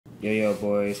Yo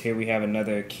boys, here we have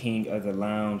another King of the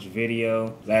Lounge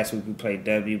video. Last week we played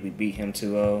W, we beat him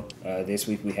 2-0. This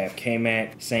week we have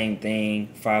KMAC, same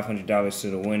thing, $500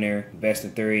 to the winner, best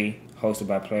of 3, hosted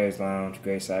by Players Lounge.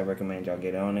 Great site, recommend y'all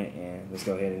get on it, and let's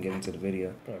go ahead and get into the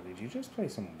video. Bro, did you just play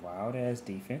some wild ass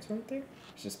defense right there?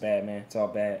 It's just bad, man, it's all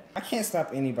bad. I can't stop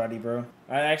anybody, bro.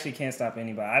 I actually can't stop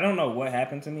anybody. I don't know what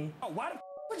happened to me. Oh, why the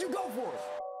would you go for it?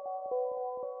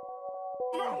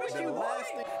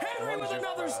 Henry with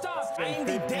another stop. I am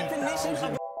the definition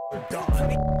of built for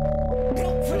the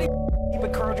keep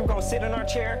it curled. We're gonna sit in our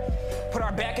chair, put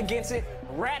our back against it.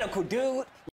 Radical, dude.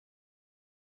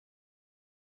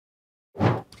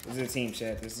 This is a team,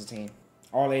 chat. This is a team.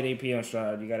 All 8 AP on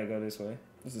Stride. You gotta go this way.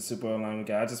 This is super online we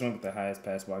got. I just went with the highest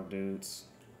pass block dudes.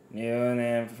 Yeah, and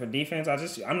then for defense,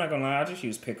 I'm not gonna lie, I just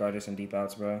use pick artists and deep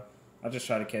outs, bro. I just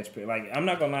try to catch pick. Like, I'm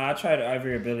not gonna lie, I tried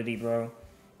every ability, bro.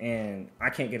 And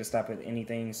I can't get a stop at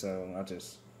anything, so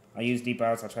I use deep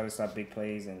outs, I try to stop big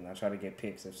plays, and I try to get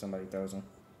picks if somebody throws them.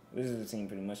 This is the team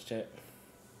pretty much, chat.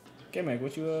 KMAC,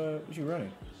 what you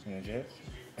running? In the Jets?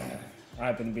 I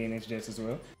happen to be in the Jets as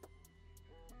well.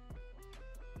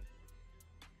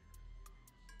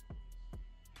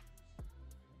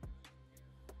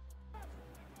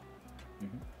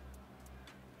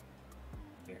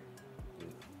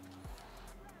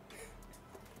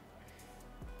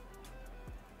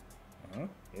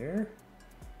 Here. Here.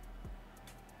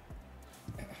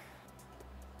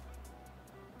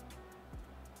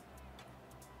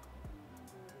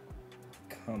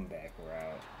 Comeback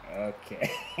route.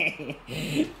 Okay.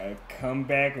 A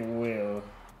comeback will.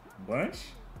 Bunch?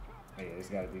 Oh yeah, it's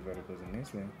gotta be verticals in this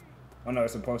then. Oh no,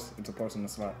 it's a post in the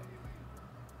slot.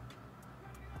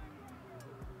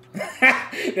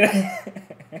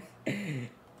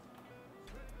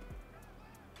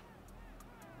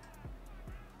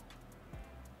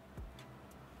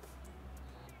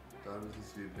 Diamond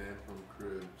needs to be banned from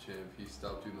crib, champ. He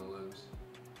stopped you in the limbs.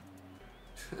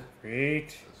 Great.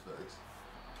 That's facts.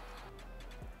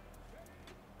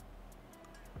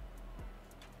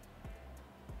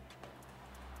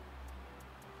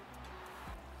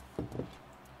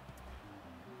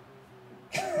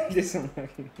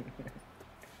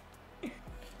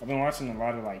 I've been watching a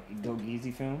lot of like Go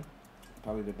Geezy film.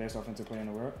 Probably the best offensive player in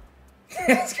the world.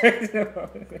 That's crazy.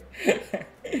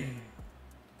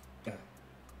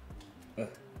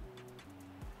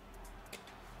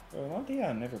 Bro, one thing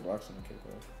I never blocks on the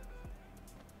kickoff.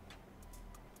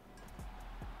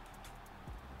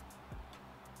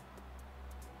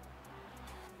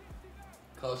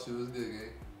 Costume was good,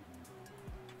 gang.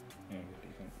 Yeah, good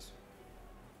defense.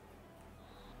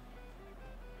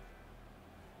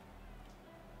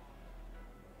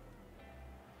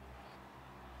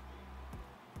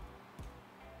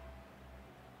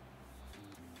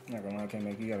 I'm not gonna lie,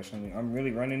 KMAC, you gotta show me. I'm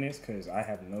really running this because I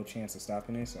have no chance of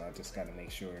stopping this, so I just gotta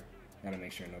make sure.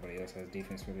 Nobody else has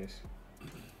defense for this.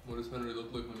 What does Henry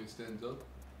look like when he stands up?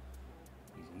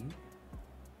 Easy.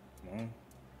 Come on.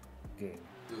 Good.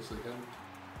 He looks like him.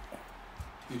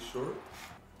 He's short.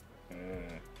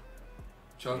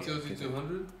 Chauncey tells you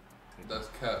 200? That's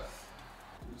cap.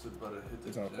 Dude's about to hit the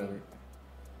it's all gym. covered.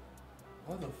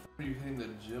 Why the f are you hitting the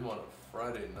gym on a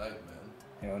Friday night, man?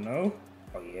 Hell no.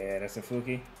 Oh yeah, that's a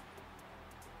fluky.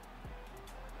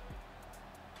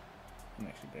 I'm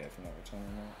actually bad for not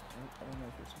returning that. I don't know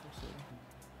if it's supposed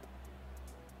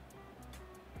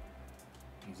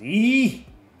to. Easy.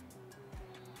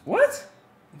 What?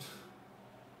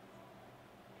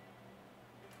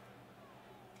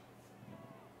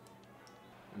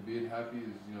 And being happy is,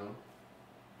 you know,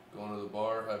 going to the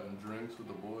bar, having drinks with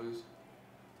the boys.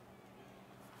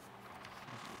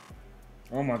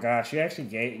 Oh my gosh, you actually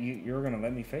you were gonna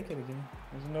let me fake it again.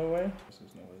 There's no way.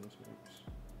 There's no way this works.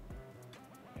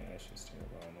 Yeah, that's just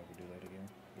terrible. I'll never do that again.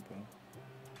 Good point.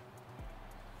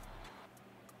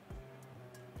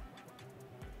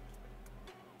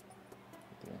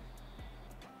 Right there.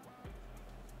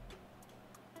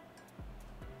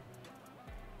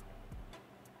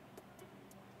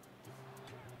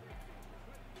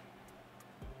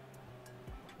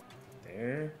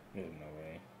 There? There's no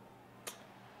way.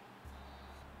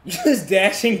 You just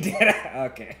dashing dead.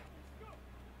 Okay.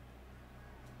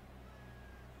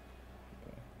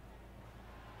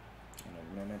 I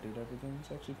never man that dude up again.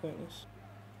 It's actually pointless.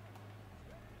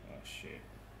 Oh shit.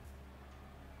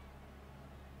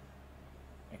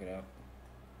 Check it out.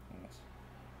 Nice.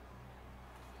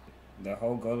 The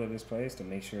whole goal of this play is to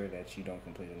make sure that you don't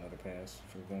complete another pass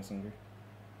for Gunslinger.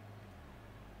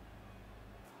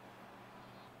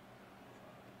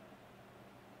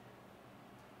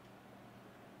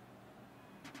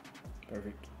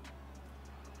 Perfect.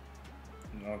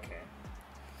 Okay.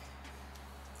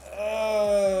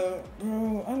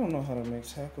 no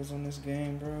tackles on this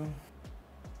game, bro.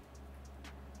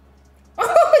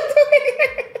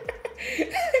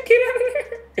 Get out of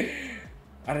there!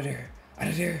 Out of there! Out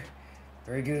of there!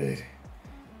 Very good.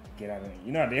 Get out of there.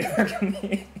 You're not there. Come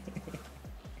here.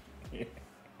 Yeah.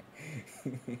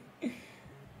 Very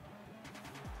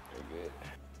good.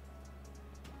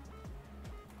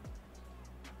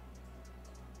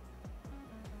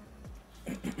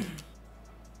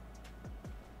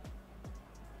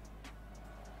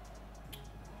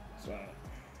 So.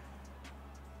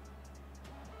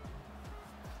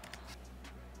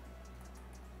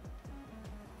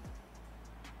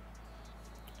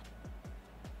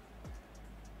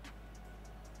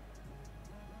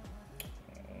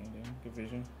 Good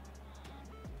vision.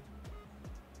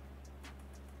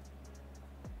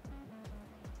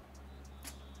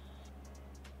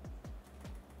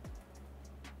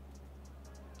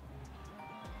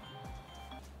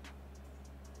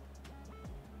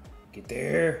 Get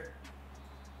there.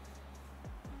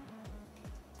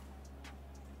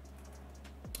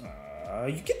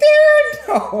 You get there?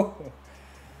 No.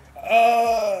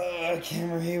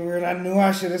 Cameron Hayward, I knew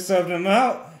I should have subbed him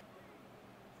out.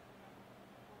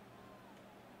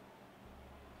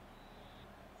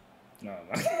 No.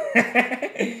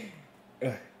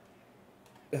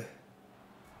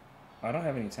 I don't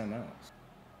have any timeouts.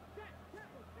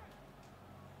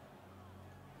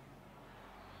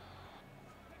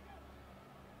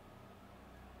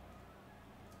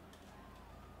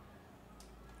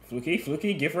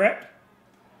 Fluky, gift wrap.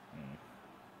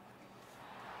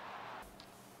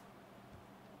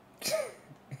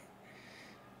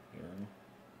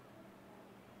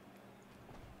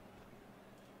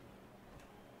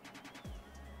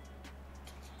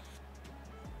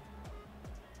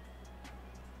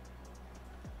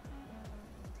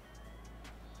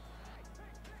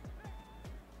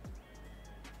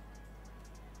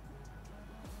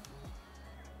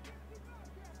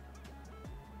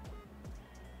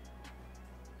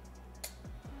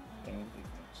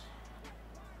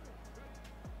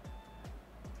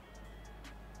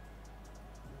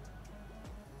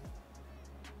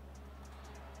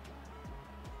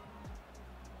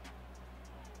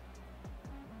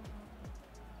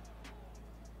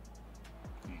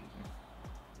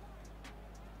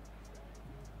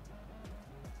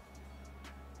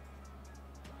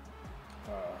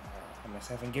 I must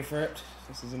have gift wrapped.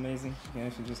 This is amazing. You can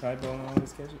actually just hide ball and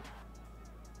always catch it.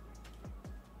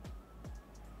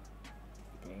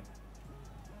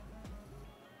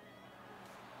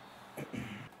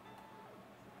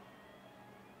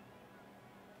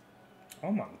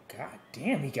 Oh my god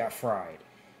damn, he got fried.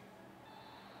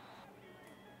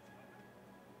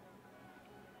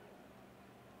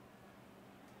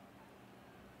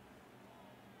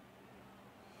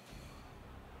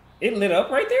 It lit up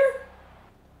right there?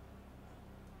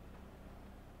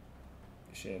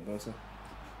 Shit, Bosa.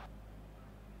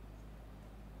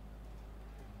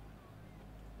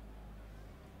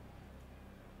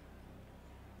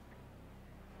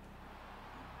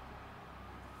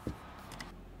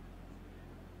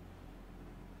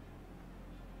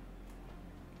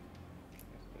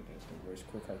 That's the worst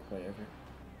quick hike play ever.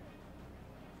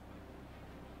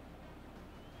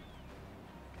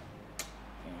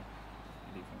 Yeah,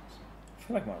 defense. I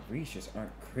feel like my reads just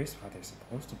aren't crisp how they're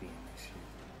supposed to be in this shit.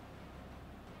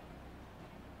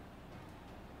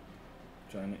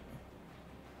 Trying it.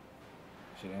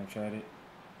 Should I have tried it?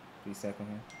 Please tackle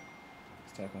him.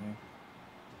 Let's tackle him.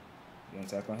 You gonna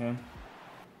tackle him?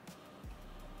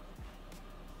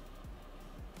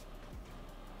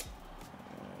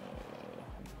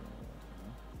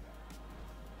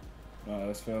 No,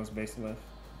 this fails base left.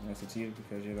 And that's to you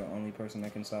because you're the only person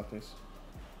that can stop this.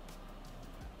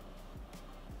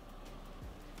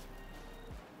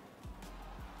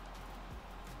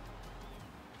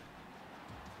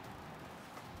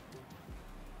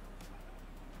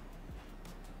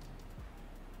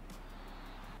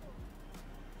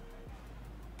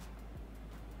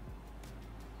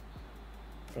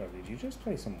 Bro, did you just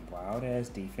play some wild ass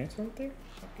defense right there?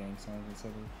 Like gang signs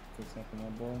instead of quick snapping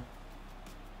that ball.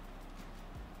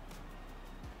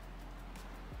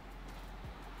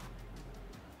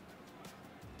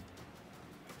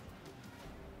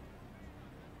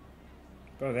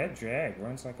 Bro, that drag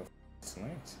runs like a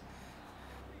slant.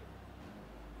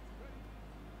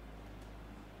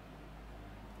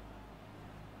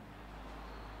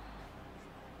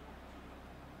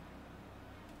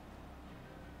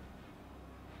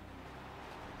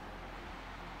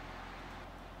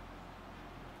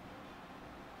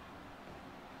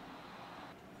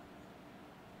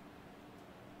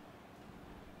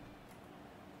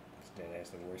 That's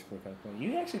the worst quick I play.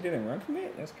 You actually didn't run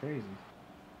commit? That's crazy.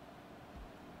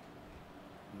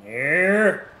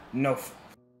 There. No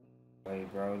way,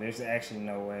 bro. There's actually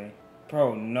no way.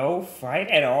 Bro, no fight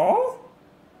at all?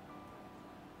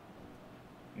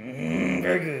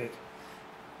 Very good.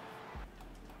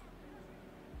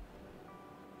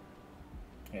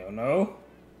 Hell no.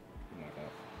 Knock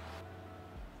out.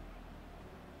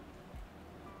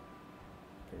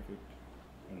 Perfect.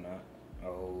 Or not.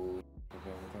 Oh.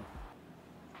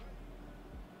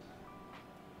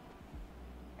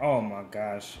 Oh my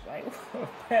gosh. Like,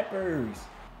 peppers.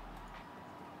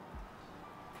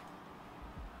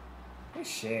 Good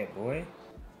shit, boy.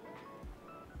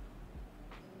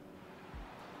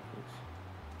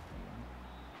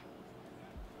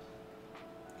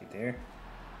 Get there.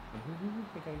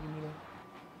 They gotta give me that.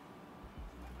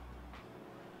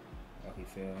 Oh, he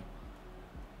fell.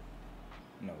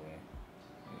 No way.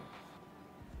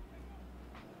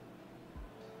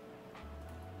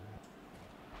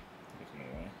 There's no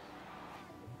way.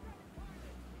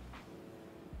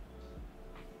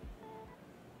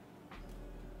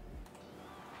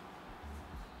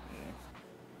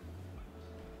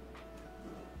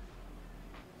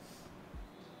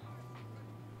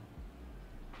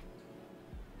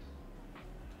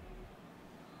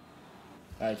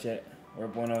 Alright, chat. We're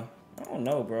bueno. I don't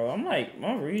know, bro. I'm like,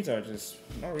 my reads are bad,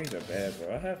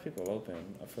 bro. I have people open,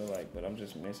 I feel like, but I'm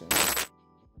just missing.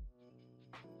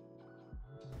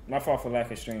 My fault for lack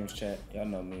of streams, chat. Y'all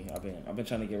know me. I've been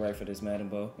trying to get right for this Madden,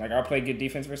 bro. Like, I'll play good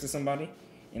defense versus somebody,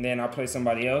 and then I'll play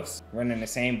somebody else running the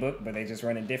same book, but they just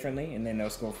run it differently, and then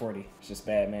they'll score 40. It's just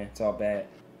bad, man. It's all bad.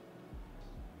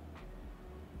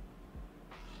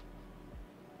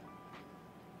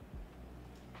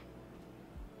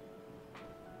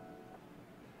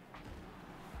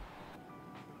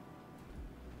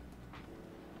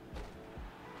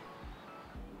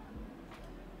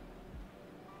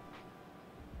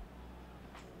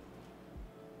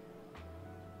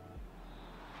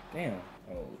 Damn.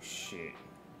 Oh, shit.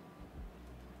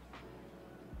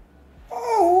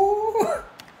 Oh!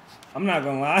 I'm not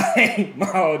gonna lie. My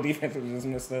whole defense was just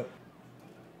messed up.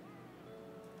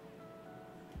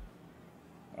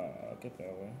 Get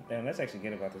that way. Damn, let's actually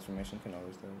get about this formation. Can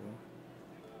always do it.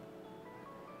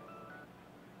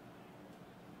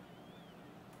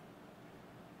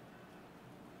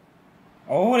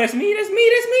 Oh, that's me. That's me.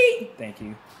 That's me. Thank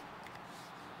you.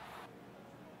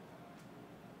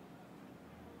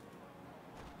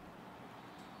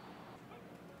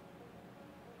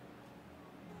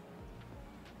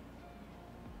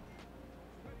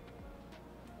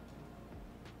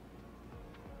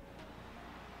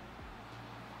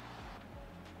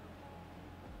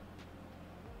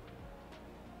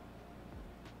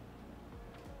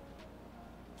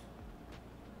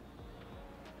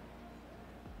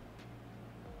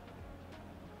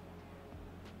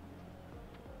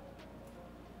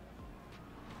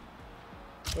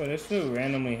 Oh, this dude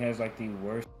randomly has like the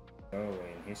worst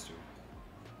throwaway in history.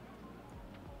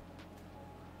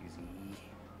 Easy.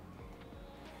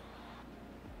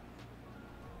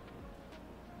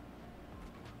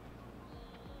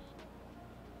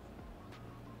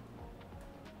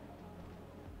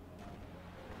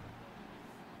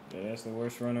 Yeah, that's the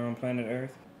worst runner on planet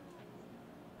Earth.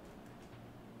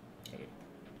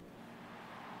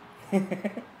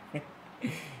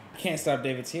 Can't stop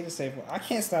David T to save. I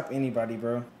can't stop anybody,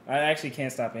 bro. I actually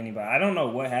can't stop anybody. I don't know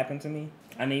what happened to me.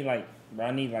 I need like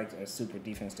a super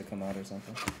defense to come out or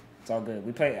something. It's all good.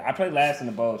 I play last in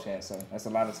the bowl, chat, so that's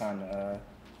a lot of time to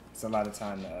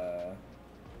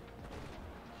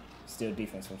steal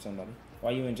defense from somebody.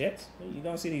 Why you in Jets? You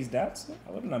don't see these dots?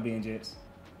 I would not be in Jets.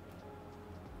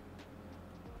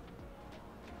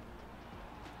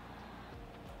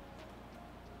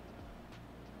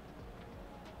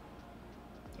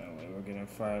 We're getting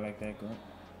fired like that, girl.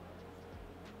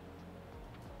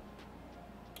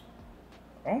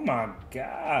 Oh my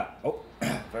god. Oh,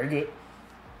 very good.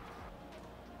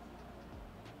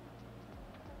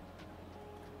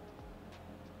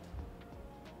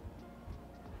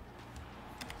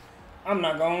 I'm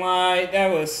not gonna lie,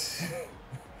 that was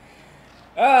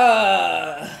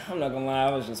I'm not gonna lie,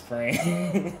 I was just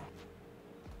praying.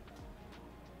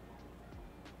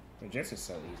 The Jets is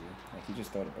so easy. Like, you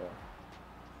just throw the ball.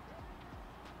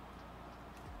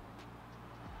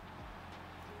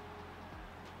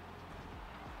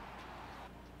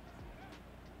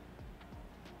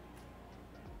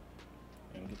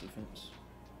 Good defense.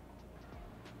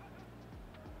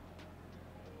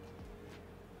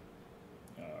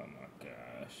 Oh my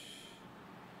gosh.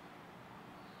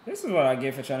 This is what I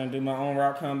get for trying to do my own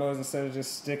route combos instead of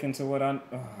just sticking to what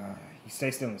you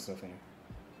stay still and stuff in here.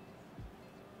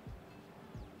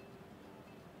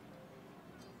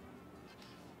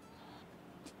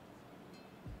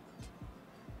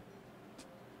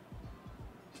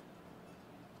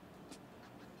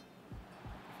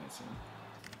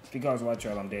 If he goes white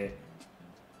trail, I'm dead.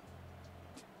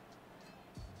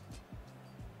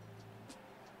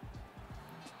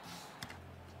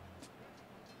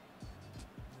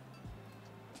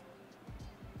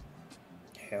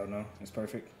 Hell no, it's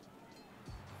perfect.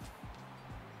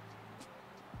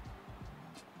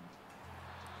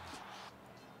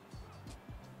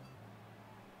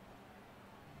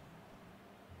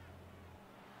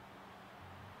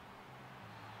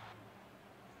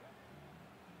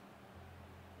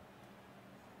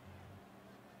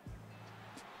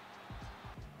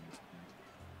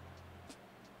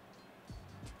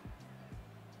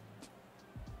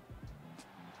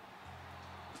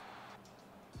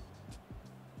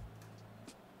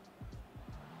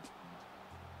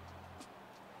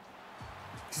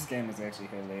 This game is actually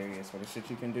hilarious for the shit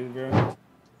you can do, bro. No.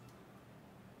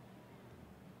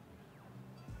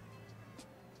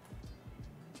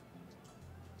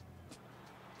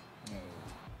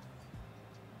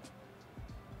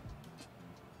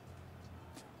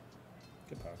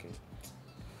 Good pocket.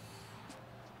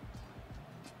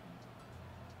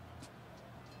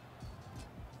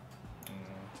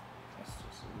 That's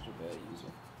just a bad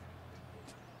user.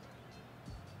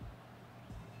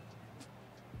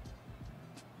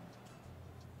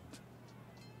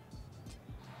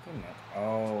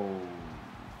 Oh.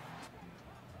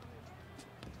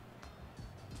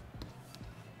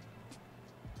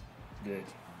 Good.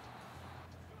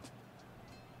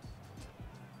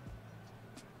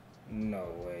 No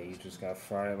way, you just got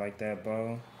fired like that,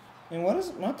 bro. And what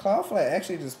is my cloud flag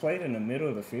actually just played in the middle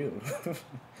of the field?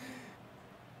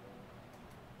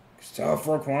 So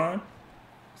for Quan,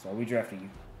 so we drafted you.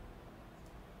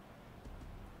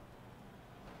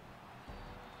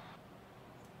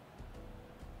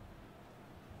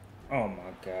 Oh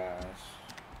my gosh.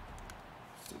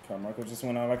 See, Carmichael just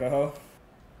went out like a hoe.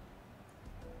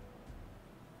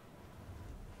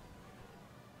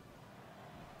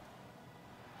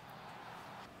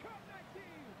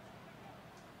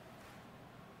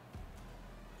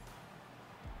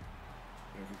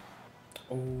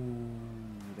 Oh,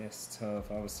 that's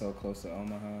tough. I was so close to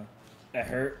Omaha. That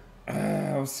hurt.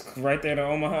 I was right there to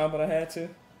Omaha, but I had to.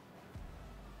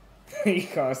 You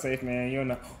call it safe, man. You don't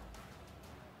know.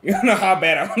 You don't know how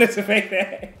bad I wanted to make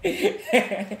that.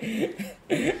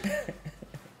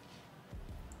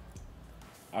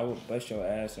 I would bust your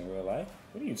ass in real life.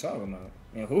 What are you talking about?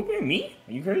 And hooping me?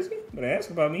 Are you crazy? But ask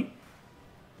about me.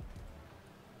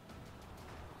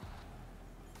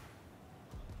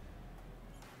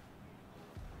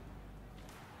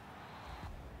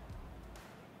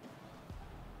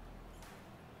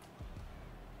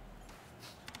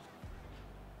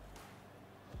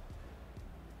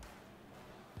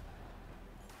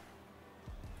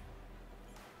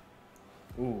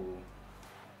 Ooh.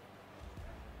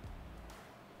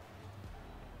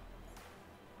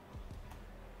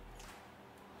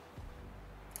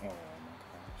 Oh my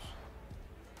gosh.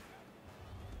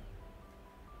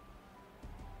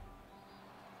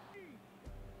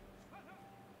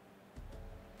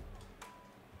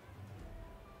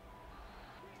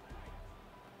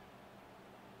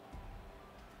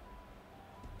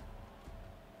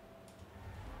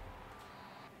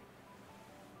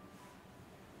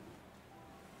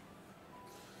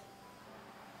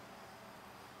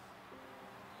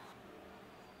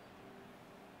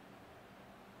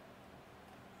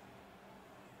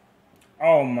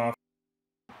 Oh my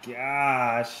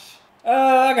gosh.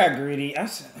 I got greedy. I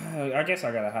guess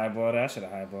I got a high ball. I should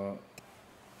have high ball.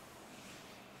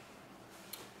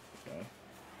 Okay.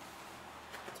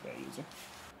 That's a bad user.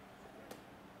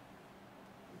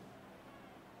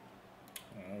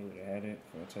 I would have had it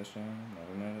for a touchdown.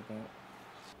 Never mad at that.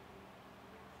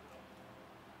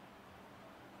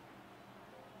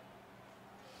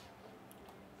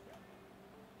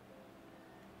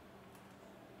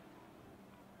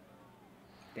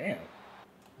 Damn.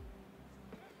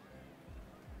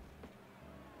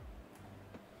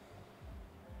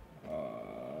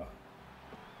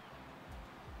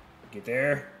 Get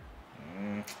there.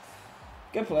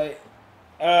 Good play.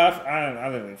 I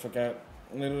literally forgot.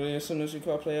 Literally, as soon as you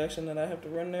call play action, that I have to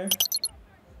run there.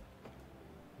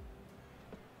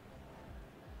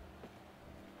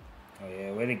 Oh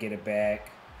yeah, way to get it back.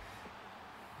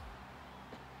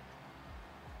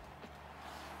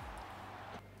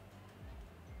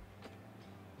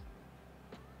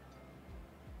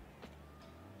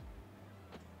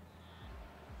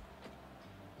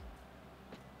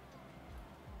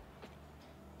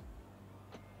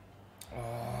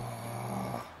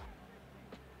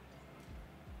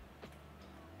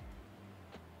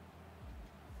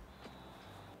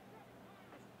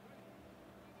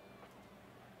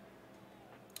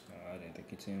 I didn't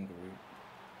Thank you, Tim. Great.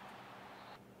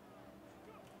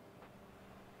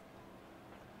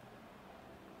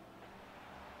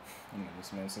 I know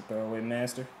this man's a throwaway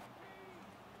master.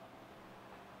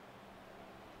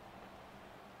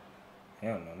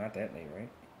 Hell no, not that late, right?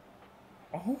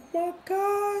 Oh my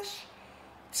gosh!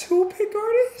 2 pick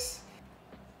artists?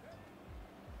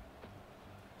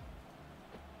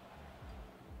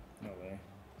 No way.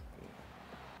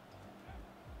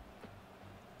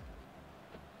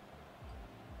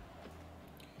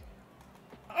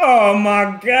 Oh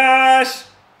my gosh!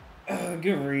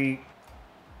 Good read.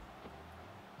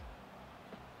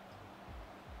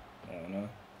 I don't know.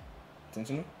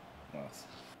 Intentional? Nice.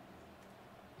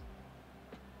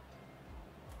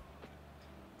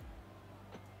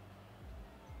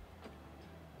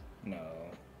 No.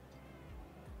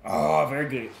 Oh, very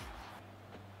good.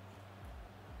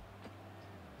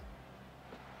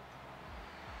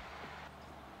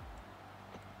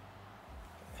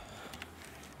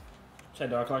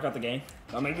 Should I clock out the game?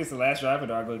 Do I make this the last drive or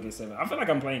do I go get 7? I feel like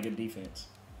I'm playing good defense.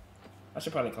 I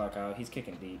should probably clock out. He's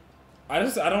kicking deep. I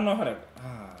don't know how to.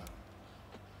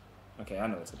 Okay, I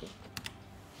know what to do.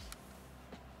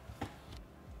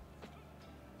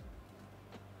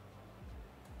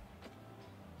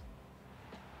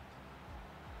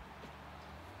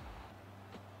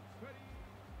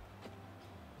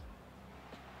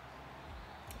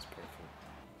 That's perfect.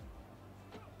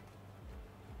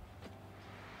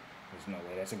 There's no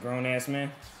way. That's a grown ass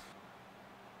man.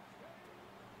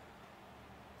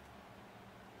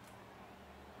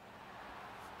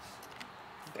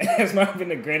 That's might have been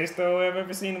the greatest throw I've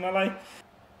ever seen in my life.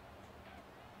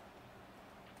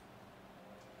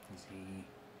 Easy.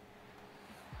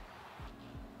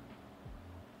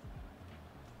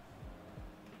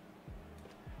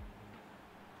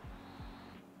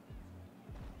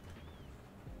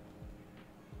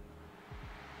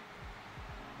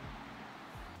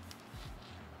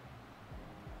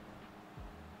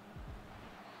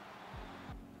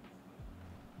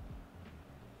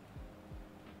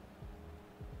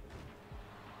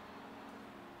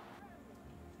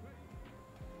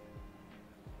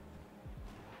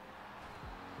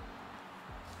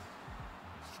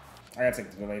 I gotta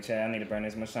take the delay, chat. I need to burn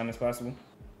as much time as possible.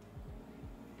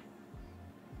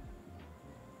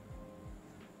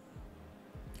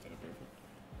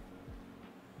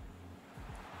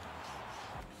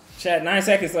 Chat, 9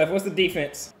 seconds left. What's the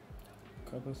defense?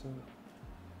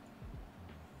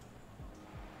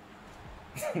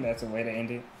 That's a way to end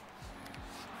it.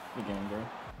 Good game, bro.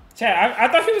 Chat, I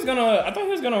thought he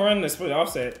was gonna run the split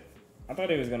offset. I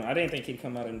didn't think he'd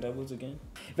come out in doubles again.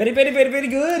 Very, very, very, very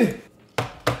good.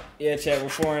 Yeah, chat, we're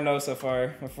 4-0 so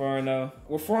far. We're 4-0.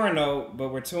 We're 4-0,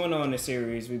 but we're 2-0 in the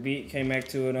series. We beat KMAC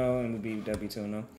 2-0 and we beat W 2-0.